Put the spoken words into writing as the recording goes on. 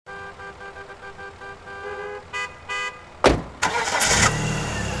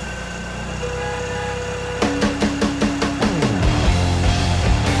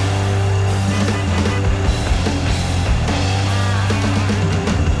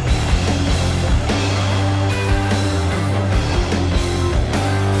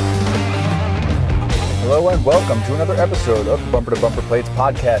Hello and welcome to another episode of the Bumper to Bumper Plates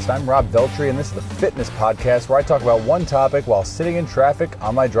podcast. I'm Rob Veltri and this is the fitness podcast where I talk about one topic while sitting in traffic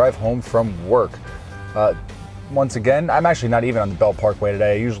on my drive home from work. Once again, I'm actually not even on the Bell Parkway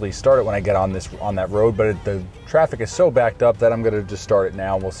today. I usually start it when I get on that road, but the traffic is so backed up that I'm going to just start it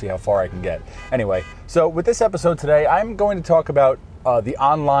now and we'll see how far I can get. Anyway, so with this episode today, I'm going to talk about the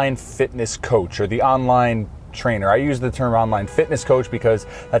online fitness coach or the online trainer. I use the term online fitness coach because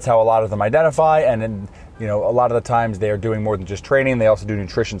that's how a lot of them identify, and then, you know, a lot of the times they are doing more than just training. They also do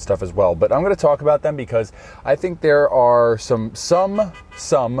nutrition stuff as well. But I'm going to talk about them because I think there are some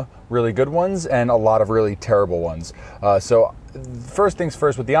really good ones and a lot of really terrible ones. So first things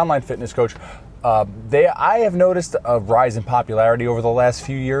first, with the online fitness coach, I have noticed a rise in popularity over the last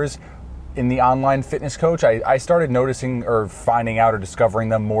few years in the online fitness coach. I started noticing or finding out or discovering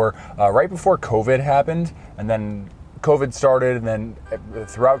them more right before COVID happened, and then COVID started, and then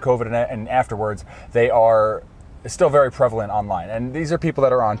throughout COVID and afterwards, they are still very prevalent online. And these are people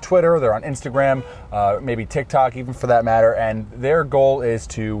that are on Twitter, they're on Instagram, maybe TikTok even for that matter, and their goal is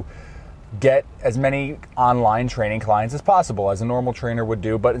to get as many online training clients as possible, as a normal trainer would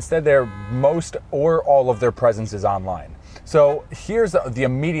do, but instead most or all of their presence is online. So here's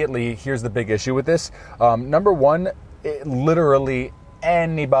the big issue with this. Number one, literally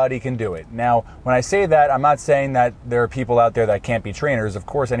anybody can do it. Now, when I say that, I'm not saying that there are people out there that can't be trainers. Of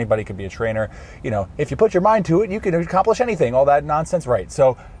course, anybody can be a trainer. You know, if you put your mind to it, you can accomplish anything, all that nonsense, right?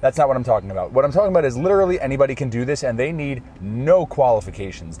 So that's not what I'm talking about. What I'm talking about is literally anybody can do this, and they need no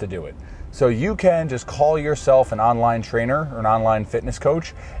qualifications to do it. So you can just call yourself an online trainer or an online fitness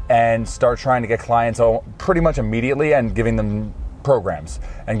coach and start trying to get clients pretty much immediately and giving them programs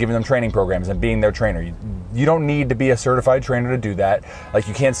and giving them training programs and being their trainer. You don't need to be a certified trainer to do that. Like,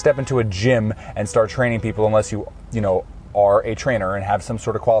 you can't step into a gym and start training people unless you are a trainer and have some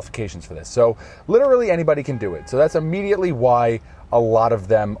sort of qualifications for this. So literally anybody can do it. So that's immediately why a lot of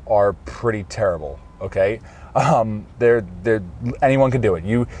them are pretty terrible. Okay. Anyone can do it.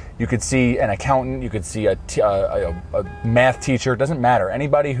 You could see an accountant, you could see a math teacher. It doesn't matter.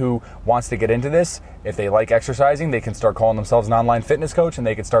 Anybody who wants to get into this, if they like exercising, they can start calling themselves an online fitness coach, and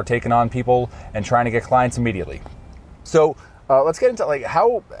they can start taking on people and trying to get clients immediately. So let's get into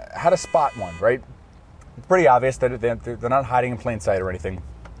how to spot one. Right? It's pretty obvious that they're not hiding in plain sight or anything.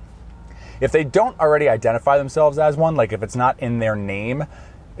 If they don't already identify themselves as one, like if it's not in their name,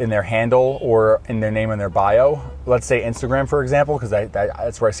 in their handle, or in their name and their bio, let's say Instagram, for example, because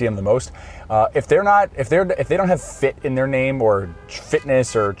that's where I see them the most. If they don't have fit in their name, or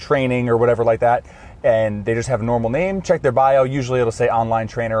fitness or training or whatever like that, and they just have a normal name, check their bio. Usually it'll say online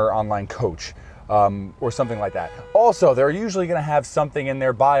trainer or online coach, or something like that. Also, they're usually going to have something in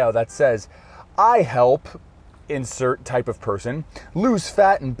their bio that says, I help insert type of person lose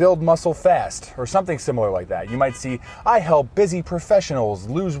fat and build muscle fast, or something similar like that. You might see, I help busy professionals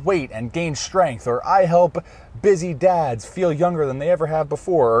lose weight and gain strength, or I help busy dads feel younger than they ever have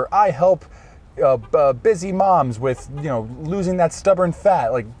before, or I help busy moms with losing that stubborn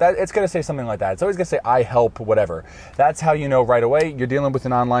fat. Like that, it's going to say something like that. It's always going to say I help whatever. That's how you know right away you're dealing with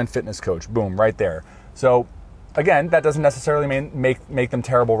an online fitness coach. Boom, right there. So again, that doesn't necessarily mean make them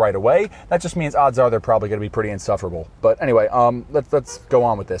terrible right away. That just means odds are they're probably going to be pretty insufferable. But anyway, let's go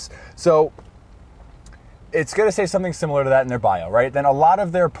on with this. So it's going to say something similar to that in their bio, right? Then a lot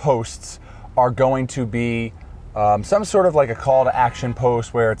of their posts are going to be some sort of like a call to action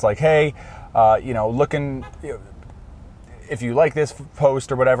post where it's like, hey, if you like this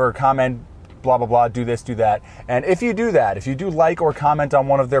post or whatever, comment, blah, blah, blah, do this, do that. And if you do that, if you do like or comment on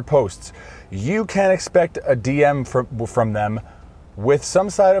one of their posts, you can expect a DM from them with some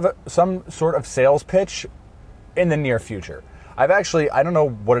sort of sales pitch in the near future. I don't know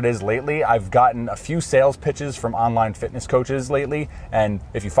what it is lately. I've gotten a few sales pitches from online fitness coaches lately. And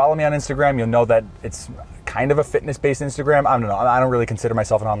if you follow me on Instagram, you'll know that it's kind of a fitness-based Instagram. I don't know. I don't really consider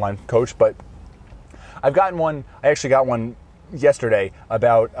myself an online coach, but I've gotten one. I actually got one yesterday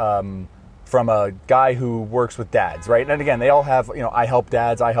about from a guy who works with dads, right? And again, they all have, I help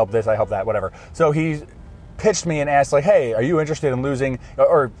dads, I help this, I help that, whatever. So he pitched me and asked like, hey, are you interested in losing,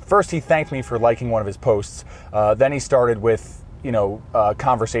 or first he thanked me for liking one of his posts. Then he started with,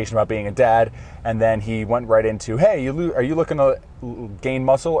 conversation about being a dad. And then he went right into, hey, are you looking to gain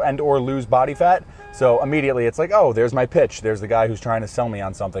muscle and or lose body fat? So immediately it's like, oh, there's my pitch. There's the guy who's trying to sell me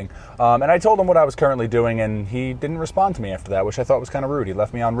on something. And I told him what I was currently doing, and he didn't respond to me after that, which I thought was kind of rude. He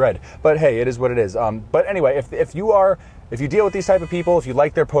left me on red. But hey, it is what it is. But anyway, if you are if you deal with these type of people, if you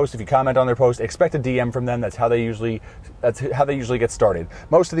like their post, if you comment on their post, expect a DM from them. That's how they usually get started.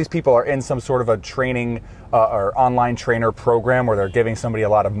 Most of these people are in some sort of a training or online trainer program where they're giving somebody a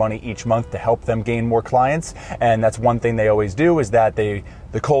lot of money each month to help them gain more clients. And that's one thing they always do, is that the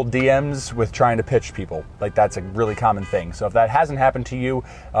cold DMs with trying to pitch people. Like, that's a really common thing. So if that hasn't happened to you,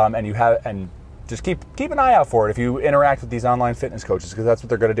 and just keep an eye out for it if you interact with these online fitness coaches, because that's what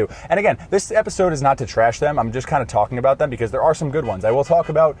they're going to do. And again, this episode is not to trash them. I'm just kind of talking about them because there are some good ones. I'm going to talk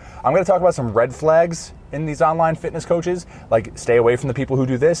about some red flags in these online fitness coaches, like stay away from the people who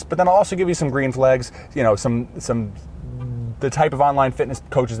do this, but then I'll also give you some green flags, the type of online fitness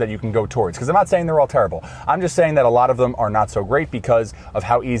coaches that you can go towards, because I'm not saying they're all terrible. I'm just saying that a lot of them are not so great because of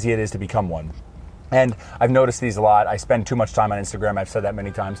how easy it is to become one. And I've noticed these a lot. I spend too much time on Instagram. I've said that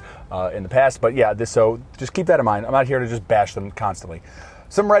many times in the past. But yeah, so just keep that in mind. I'm not here to just bash them constantly.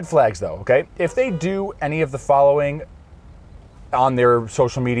 Some red flags though, okay? If they do any of the following on their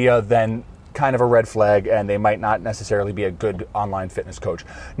social media, then kind of a red flag, and they might not necessarily be a good online fitness coach.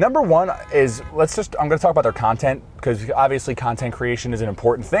 Number one is, I'm going to talk about their content, because obviously content creation is an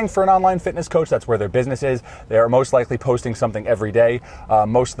important thing for an online fitness coach. That's where their business is. They are most likely posting something every day.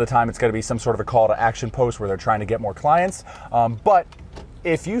 Most of the time it's going to be some sort of a call to action post where they're trying to get more clients. But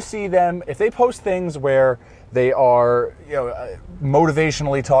if you see them, if they post things where they are,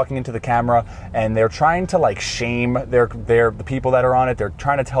 motivationally talking into the camera, and they're trying to like shame the people that are on it. They're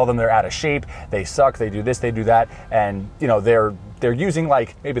trying to tell them they're out of shape, they suck, they do this, they do that, and they're using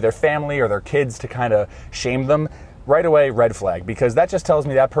like maybe their family or their kids to kind of shame them. Right away, red flag, because that just tells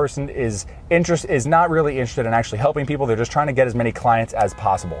me that person is not really interested in actually helping people. They're just trying to get as many clients as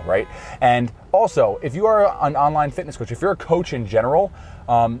possible, right? And also, if you are an online fitness coach, if you're a coach in general,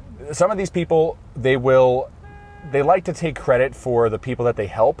 some of these people, they like to take credit for the people that they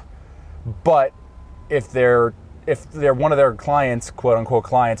help, but if they're one of their clients, quote unquote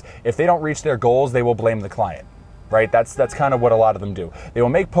clients, if they don't reach their goals, they will blame the client. Right? That's kind of what a lot of them do. They will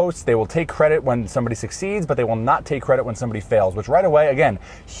make posts, they will take credit when somebody succeeds, but they will not take credit when somebody fails, which right away, again,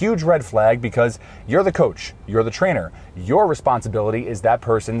 huge red flag, because you're the coach, you're the trainer. Your responsibility is that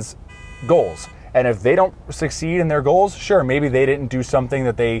person's goals. And if they don't succeed in their goals, sure, maybe they didn't do something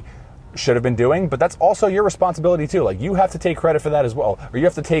that they should have been doing, but that's also your responsibility too. Like, you have to take credit for that as well, or you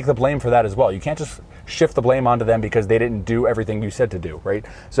have to take the blame for that as well. You can't just shift the blame onto them because they didn't do everything you said to do, right?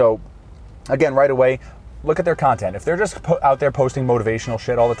 So again, right away, look at their content. If they're just out there posting motivational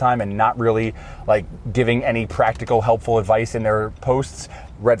shit all the time and not really like giving any practical, helpful advice in their posts,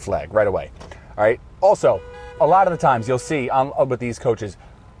 red flag right away. All right. Also, a lot of the times you'll see with these coaches,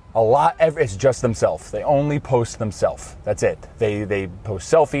 it's just themselves. They only post themselves. That's it. They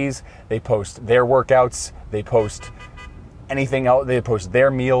post selfies. They post their workouts. They post anything else. They post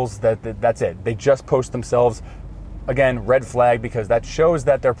their meals. That's it. They just post themselves. Again, red flag, because that shows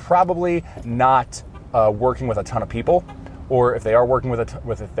that they're probably not working with a ton of people, or if they are working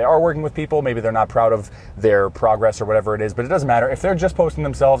with people, maybe they're not proud of their progress or whatever it is. But it doesn't matter if they're just posting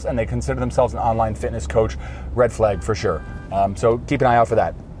themselves and they consider themselves an online fitness coach. Red flag for sure. So keep an eye out for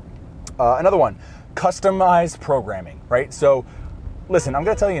that. Another one, customized programming. Right. So listen, I'm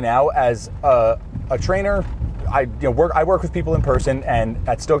going to tell you now, as a trainer, I work with people in person, and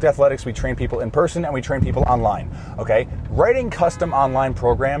at Stoked Athletics, we train people in person and we train people online, okay? Writing custom online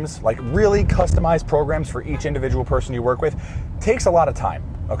programs, like really customized programs for each individual person you work with, takes a lot of time,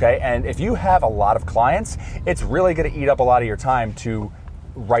 okay? And if you have a lot of clients, it's really gonna eat up a lot of your time to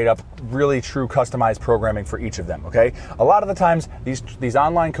write up really true customized programming for each of them, okay? A lot of the times, these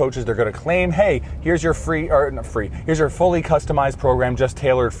online coaches, they're gonna claim, hey, here's your here's your fully customized program just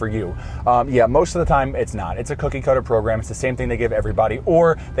tailored for you. Yeah, most of the time it's not. It's a cookie cutter program. It's the same thing they give everybody,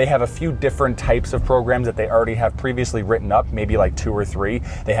 or they have a few different types of programs that they already have previously written up, maybe like 2 or 3.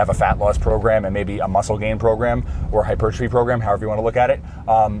 They have a fat loss program and maybe a muscle gain program or hypertrophy program, however you wanna look at it,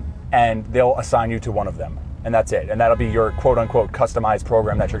 and they'll assign you to one of them. And that's it. And that'll be your quote unquote customized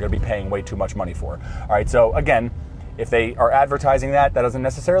program that you're going to be paying way too much money for. All right. So again, if they are advertising that doesn't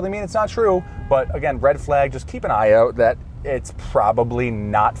necessarily mean it's not true. But again, red flag, just keep an eye out that it's probably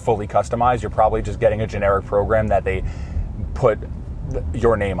not fully customized. You're probably just getting a generic program that they put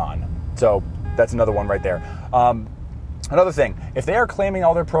your name on. So that's another one right there. Another thing, if they are claiming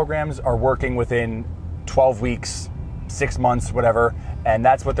all their programs are working within 12 weeks, 6 months, whatever, and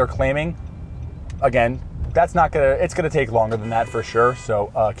that's what they're claiming, again, it's gonna take longer than that for sure.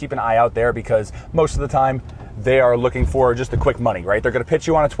 So keep an eye out there, because most of the time they are looking for just the quick money, right? They're going to pitch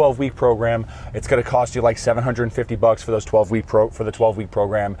you on a 12-week program. It's going to cost you like $750 for those 12-week for the 12-week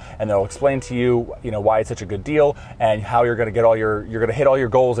program, and they'll explain to you, why it's such a good deal and how you're going to hit all your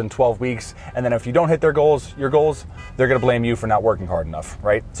goals in 12 weeks. And then if you don't hit your goals, they're going to blame you for not working hard enough,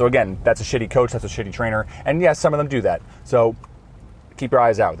 right? So again, that's a shitty coach, that's a shitty trainer, and yes, some of them do that. So keep your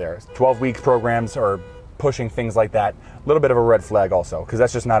eyes out there. 12-week programs are pushing things like that. A little bit of a red flag also, because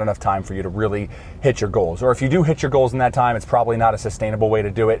that's just not enough time for you to really hit your goals. Or if you do hit your goals in that time, it's probably not a sustainable way to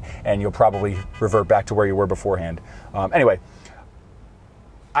do it, and you'll probably revert back to where you were beforehand. Anyway,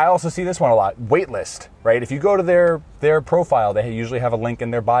 I also see this one a lot. Waitlist, right? If you go to their profile, they usually have a link in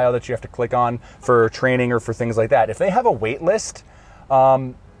their bio that you have to click on for training or for things like that. If they have a waitlist,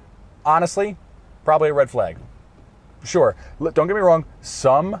 honestly, probably a red flag. Sure, don't get me wrong,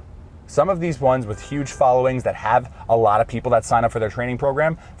 some of these ones with huge followings that have a lot of people that sign up for their training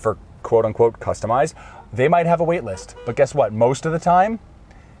program for quote unquote customized, they might have a wait list. But guess what? Most of the time,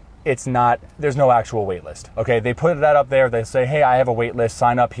 there's no actual wait list. Okay, they put that up there, they say, hey, I have a wait list,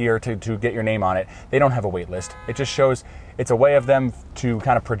 sign up here to get your name on it. They don't have a wait list. It just shows, it's a way of them to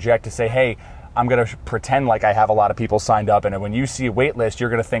kind of project to say, hey, I'm going to pretend like I have a lot of people signed up, and when you see a wait list, you're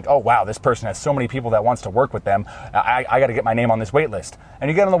going to think, oh, wow, this person has so many people that wants to work with them. I got to get my name on this wait list. And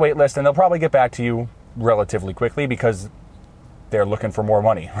you get on the wait list, and they'll probably get back to you relatively quickly because they're looking for more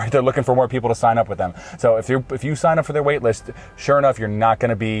money, right? They're looking for more people to sign up with them. So if you sign up for their wait list, sure enough, you're not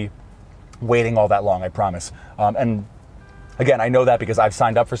going to be waiting all that long, I promise. And again, I know that because I've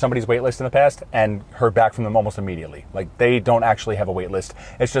signed up for somebody's wait list in the past and heard back from them almost immediately. Like, they don't actually have a wait list.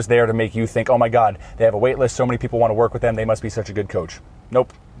 It's just there to make you think, oh my God, they have a wait list, so many people want to work with them, they must be such a good coach.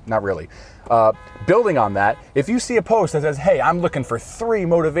 Nope, not really. Building on that, if you see a post that says, hey, I'm looking for 3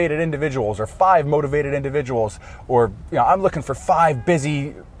 motivated individuals or 5 motivated individuals, or I'm looking for 5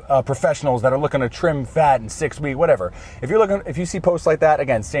 busy professionals that are looking to trim fat in 6 weeks, whatever. If you see posts like that,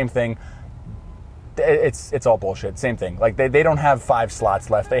 again, same thing. It's all bullshit. Same thing. Like, they don't have 5 slots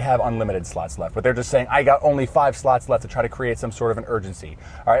left. They have unlimited slots left. But they're just saying, I got only 5 slots left, to try to create some sort of an urgency.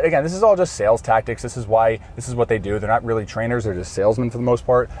 All right. Again, this is all just sales tactics. This is what they do. They're not really trainers. They're just salesmen for the most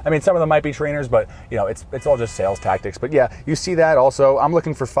part. I mean, some of them might be trainers, but it's all just sales tactics. But yeah, you see that also. I'm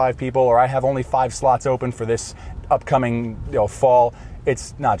looking for 5 people, or I have only 5 slots open for this upcoming fall.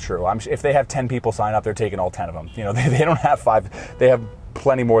 It's not true. If they have 10 people sign up, they're taking all 10 of them. They don't have 5. They have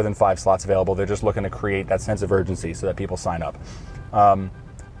plenty more than 5 slots available. They're just looking to create that sense of urgency so that people sign up.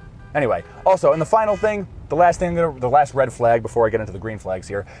 Anyway, also, and the final thing, the last red flag before I get into the green flags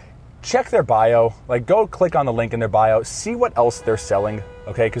here, check their bio. Like, go click on the link in their bio, see what else they're selling,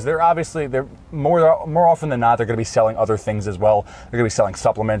 okay? Because they're more often than not, they're going to be selling other things as well. They're going to be selling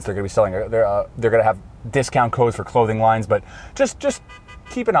supplements. They're going to be selling. They're going to have discount codes for clothing lines. But just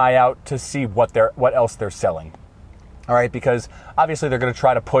keep an eye out to see what else they're selling. All right, because obviously they're going to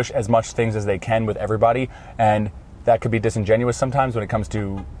try to push as much things as they can with everybody, and that could be disingenuous sometimes when it comes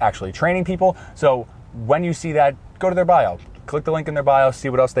to actually training people. So when you see that, go to their bio, click the link in their bio, see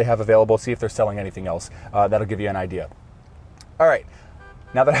what else they have available, see if they're selling anything else. That'll give you an idea. All right.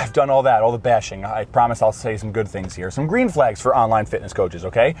 Now that I've done all that, all the bashing, I promise I'll say some good things here. Some green flags for online fitness coaches,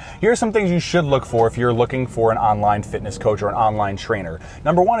 okay? Here are some things you should look for if you're looking for an online fitness coach or an online trainer.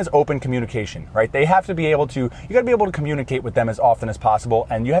 Number 1 is open communication, right? They have to be able to, you gotta be able to communicate with them as often as possible,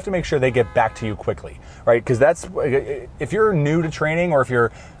 and you have to make sure they get back to you quickly, right? Because if you're new to training, or if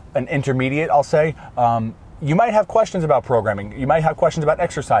you're an intermediate, I'll say, you might have questions about programming. You might have questions about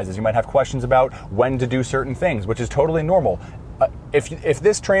exercises. You might have questions about when to do certain things, which is totally normal. If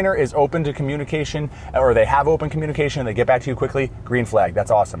this trainer is open to communication, or they have open communication and they get back to you quickly, green flag,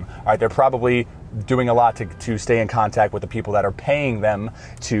 that's awesome. All right, they're probably doing a lot to stay in contact with the people that are paying them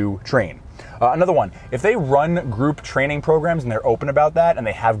to train. Another one, if they run group training programs and they're open about that and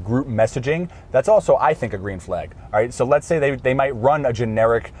they have group messaging, that's also, I think, a green flag. All right, so let's say they might run a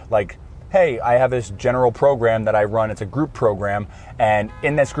generic, like, hey, I have this general program that I run. It's a group program, and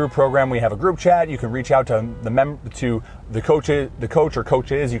in this group program, we have a group chat. You can reach out to the coach or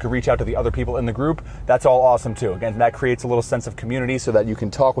coaches. You can reach out to the other people in the group. That's all awesome too. Again, that creates a little sense of community so that you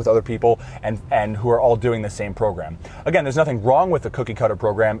can talk with other people and who are all doing the same program. Again, there's nothing wrong with the cookie cutter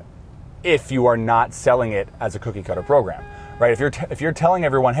program if you are not selling it as a cookie cutter program, right? If you're telling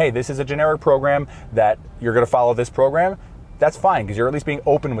everyone, hey, this is a generic program that you're going to follow this program, that's fine, because you're at least being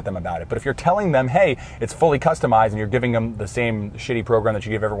open with them about it. But if you're telling them, hey, it's fully customized, and you're giving them the same shitty program that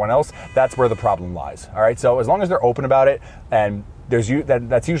you give everyone else, that's where the problem lies. All right, so as long as they're open about it, and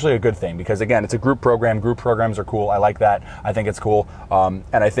that's usually a good thing, because again, it's a group program. Group programs are cool. I like that. I think it's cool. And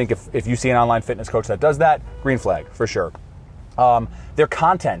I think if you see an online fitness coach that does that, green flag for sure. Their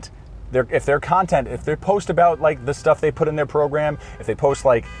content if their content, if they post about like the stuff they put in their program, if they post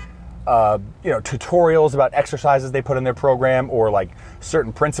like tutorials about exercises they put in their program, or like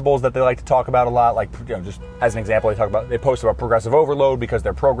certain principles that they like to talk about a lot, like just as an example, they post about progressive overload because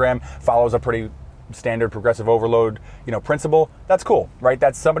their program follows a pretty standard progressive overload principle. That's cool, right?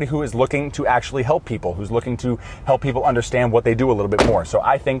 That's somebody who is looking to actually help people, who's looking to help people understand what they do a little bit more. So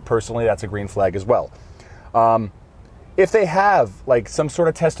I think personally that's a green flag as well. If they have like some sort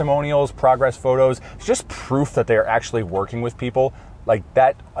of testimonials, progress photos, it's just proof that they are actually working with people. Like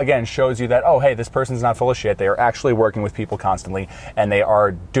that, again, shows you that, oh, hey, this person's not full of shit. They are actually working with people constantly, and they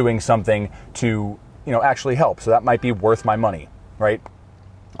are doing something to, actually help. So that might be worth my money, right?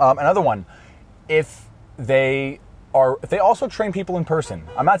 Another one, if they also train people in person.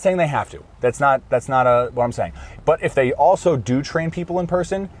 I'm not saying they have to. That's not what I'm saying. But if they also do train people in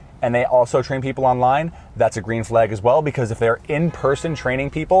person, and they also train people online, that's a green flag as well, because if they're in person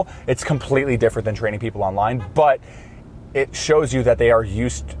training people, it's completely different than training people online. But it shows you that they are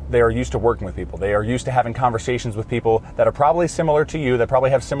used to working with people. They are used to having conversations with people that are probably similar to you, that probably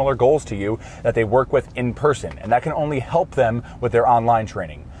have similar goals to you, that they work with in person. And that can only help them with their online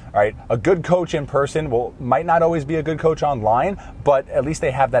training. All right, a good coach in person might not always be a good coach online, but at least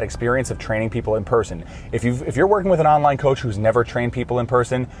they have that experience of training people in person. If you're working with an online coach who's never trained people in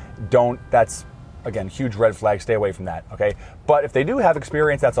person, that's, again, huge red flag. Stay away from that, okay? But if they do have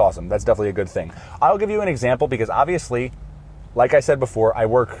experience, that's awesome. That's definitely a good thing. I'll give you an example because obviously, like I said before, I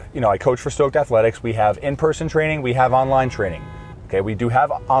coach for Stoked Athletics. We have in-person training, we have online training, okay? We do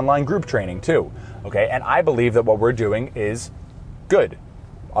have online group training too, okay? And I believe that what we're doing is good.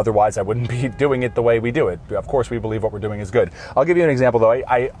 Otherwise, I wouldn't be doing it the way we do it. Of course, we believe what we're doing is good. I'll give you an example, though.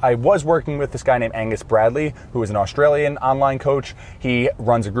 I was working with this guy named Angus Bradley, who is an Australian online coach. He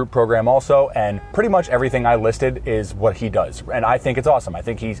runs a group program also, and pretty much everything I listed is what he does. And I think it's awesome. I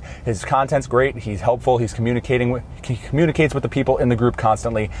think his content's great. He's helpful. He communicates with the people in the group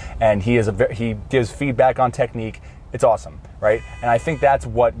constantly, and he gives feedback on technique. It's awesome, right? And I think that's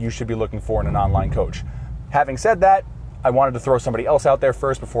what you should be looking for in an online coach. Having said that, I wanted to throw somebody else out there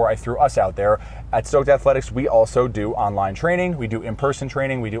first before I threw us out there. At Stoked Athletics, we also do online training, we do in-person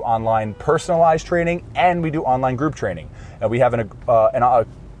training, we do online personalized training, and we do online group training. We have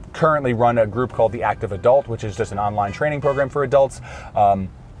currently run a group called The Active Adult, which is just an online training program for adults.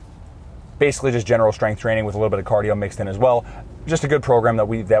 Basically just general strength training with a little bit of cardio mixed in as well. Just a good program that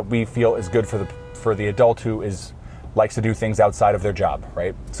we feel is good for the adult who likes to do things outside of their job,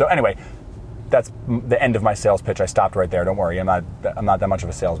 right? So anyway, that's the end of my sales pitch. I stopped right there. Don't worry. I'm not that much of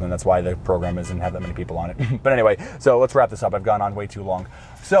a salesman. That's why the program doesn't have that many people on it. But anyway, so let's wrap this up. I've gone on way too long.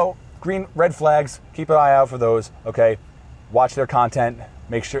 So red flags, keep an eye out for those. Okay. Watch their content.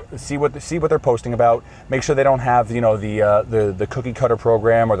 Make sure, see what they're posting about. Make sure they don't have, the cookie cutter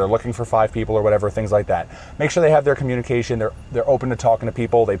program, or they're looking for 5 people or whatever, things like that. Make sure they have their communication. They're open to talking to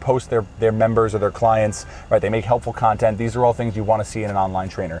people. They post their members or their clients, right? They make helpful content. These are all things you want to see in an online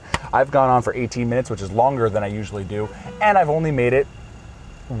trainer. I've gone on for 18 minutes, which is longer than I usually do, and I've only made it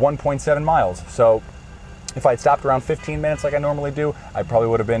 1.7 miles. So if I'd stopped around 15 minutes like I normally do, I probably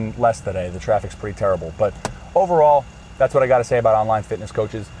would have been less today. The traffic's pretty terrible. But overall, that's what I got to say about online fitness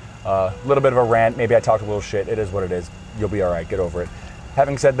coaches. A little bit of a rant. Maybe I talked a little shit. It is what it is. You'll be all right. Get over it.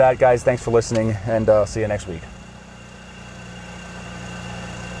 Having said that, guys, thanks for listening, and see you next week.